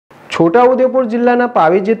છોટાઉદેપુર જિલ્લાના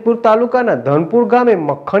પાવીજેતપુર તાલુકાના ધનપુર ગામે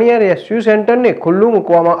મખણિયા રેસ્ક્યુ સેન્ટરને ખુલ્લું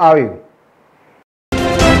મૂકવામાં આવ્યું।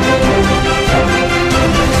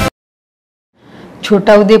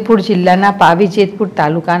 છોટાઉદેપુર જિલ્લાના પાવીજેતપુર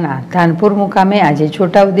તાલુકાના ધાનપુર મુકામે આજે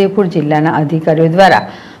છોટાઉદેપુર જિલ્લાના અધિકારીઓ દ્વારા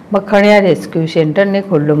મખણિયા રેસ્ક્યુ સેન્ટરને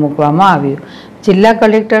ખુલ્લું મૂકવામાં આવ્યું। જિલ્લા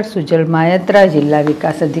કલેક્ટર સુજલ માયત્રા, જિલ્લા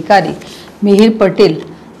વિકાસ અધિકારી મિહિર પટેલ,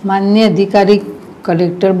 માન્ય અધિકારી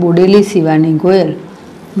કલેક્ટર બોડેલી શિવાની ગોયલ,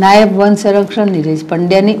 નાયબ વન સંરક્ષક નીરજ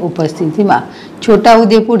પંડ્યાની ઉપસ્થિતિમાં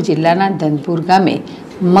છોટાઉદેપુર જિલ્લાના ધનપુર ગામે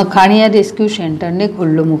મખાણિયા રેસ્ક્યુ સેન્ટરને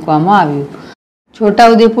ખુલ્લું મૂકવામાં આવ્યું।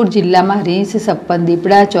 છોટાઉદેપુર જિલ્લામાં રીંછ, સપ્પન,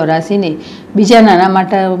 દીપડા, 84 ને બીજા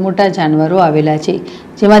નાના મોટા જાનવરો આવેલા છે,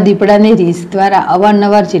 જેમાં દીપડાને રીંછ દ્વારા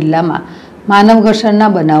અવારનવાર જિલ્લામાં માનવ ઘર્ષણના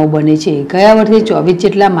બનાવો બને છે। ગયા વર્ષે 24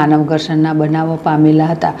 જેટલા માનવ ઘર્ષણના બનાવો પામેલા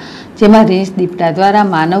હતા, જેમાં રીંછ દીપડા દ્વારા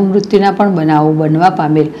માનવ મૃત્યુના પણ બનાવો બનવા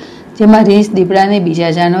પામેલ, જેમાં રીંછ દીપડાને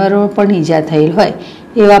બીજા જાનવરો પણ ઈજા થયેલ હોય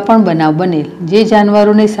એવા પણ બનાવ બનેલ। જે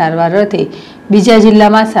જાનવરોને સારવાર અર્થે બીજા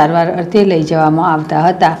જિલ્લામાં સારવાર અર્થે લઈ જવામાં આવતા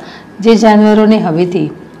હતા, જે જાનવરોને હવેથી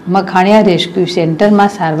મખાણિયા રેસ્ક્યુ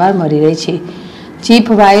સેન્ટરમાં સારવાર મળી રહી છે। ચીફ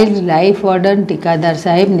વાઇલ્ડ લાઇફ વોર્ડન ટીકાદાર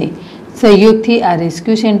સાહેબને સહયોગથી આ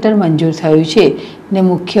રેસ્ક્યુ સેન્ટર મંજૂર થયું છે ને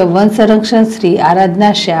મુખ્ય વન સંરક્ષક શ્રી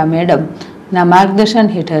આરાધના શાહ મેડમના માર્ગદર્શન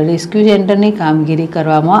હેઠળ રેસ્ક્યુ સેન્ટરની કામગીરી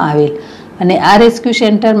કરવામાં આવેલ અને આ રેસ્ક્યુ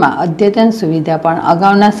સેન્ટરમાં અદ્યતન સુવિધા પણ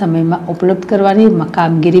અગાઉના સમયમાં ઉપલબ્ધ કરવાની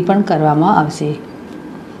કામગીરી પણ કરવામાં આવશે।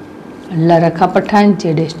 લરખા પઠાણ,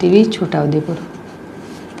 ZSTV, છોટાઉદેપુર।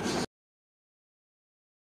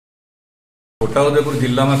 છોટાઉદેપુર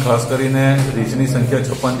જિલ્લામાં ખાસ કરીને રીંછની સંખ્યા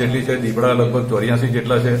 56 જેટલી છે, દીપડા લગભગ 84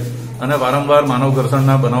 જેટલા છે અને વારંવાર માનવ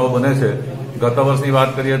ઘર્ષણના બનાવો બને છે। ગત વર્ષની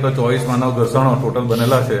વાત કરીએ તો 24 માનવ ઘર્ષણો ટોટલ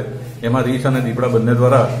બનેલા છે, એમાં રીંછ અને દીપડા બંને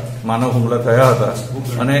દ્વારા માનવ હુમલા થયા હતા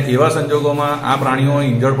અને એવા સંજોગોમાં આ પ્રાણીઓ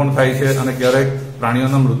ઇન્જર્ડ પણ થાય છે અને ક્યારેક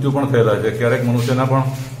પ્રાણીઓના મૃત્યુ પણ થયેલા છે, ક્યારેક મનુષ્યના પણ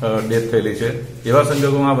ડેથ થયેલી છે। એવા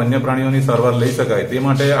સંજોગોમાં વન્ય પ્રાણીઓની સારવાર લઈ શકાય તે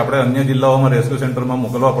માટે આપણે અન્ય જિલ્લાઓમાં રેસ્ક્યુ સેન્ટરમાં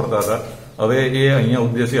મોકલવા પડતા હતા। હવે એ અહીંયા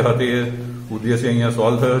ઉદ્દેશ્ય અહીંયા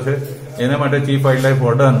સોલ્વ થયો છે। એના માટે ચીફ વાઇલ્ડ લાઇફ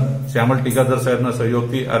વોર્ડન શ્યામલ ટીકાદાર સાહેબના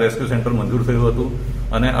સહયોગથી આ રેસ્ક્યુ સેન્ટર મંજૂર થયું હતું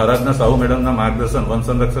અને આરાધના સાહુ મેડમના માર્ગદર્શન, વન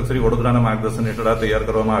સંરક્ષક શ્રી વડોદરાના માર્ગદર્શન હેઠળ આ તૈયાર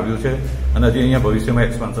કરવામાં આવ્યું છે અને હજી અહીંયા ભવિષ્યમાં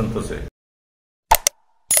એક્સપાન્શન થશે।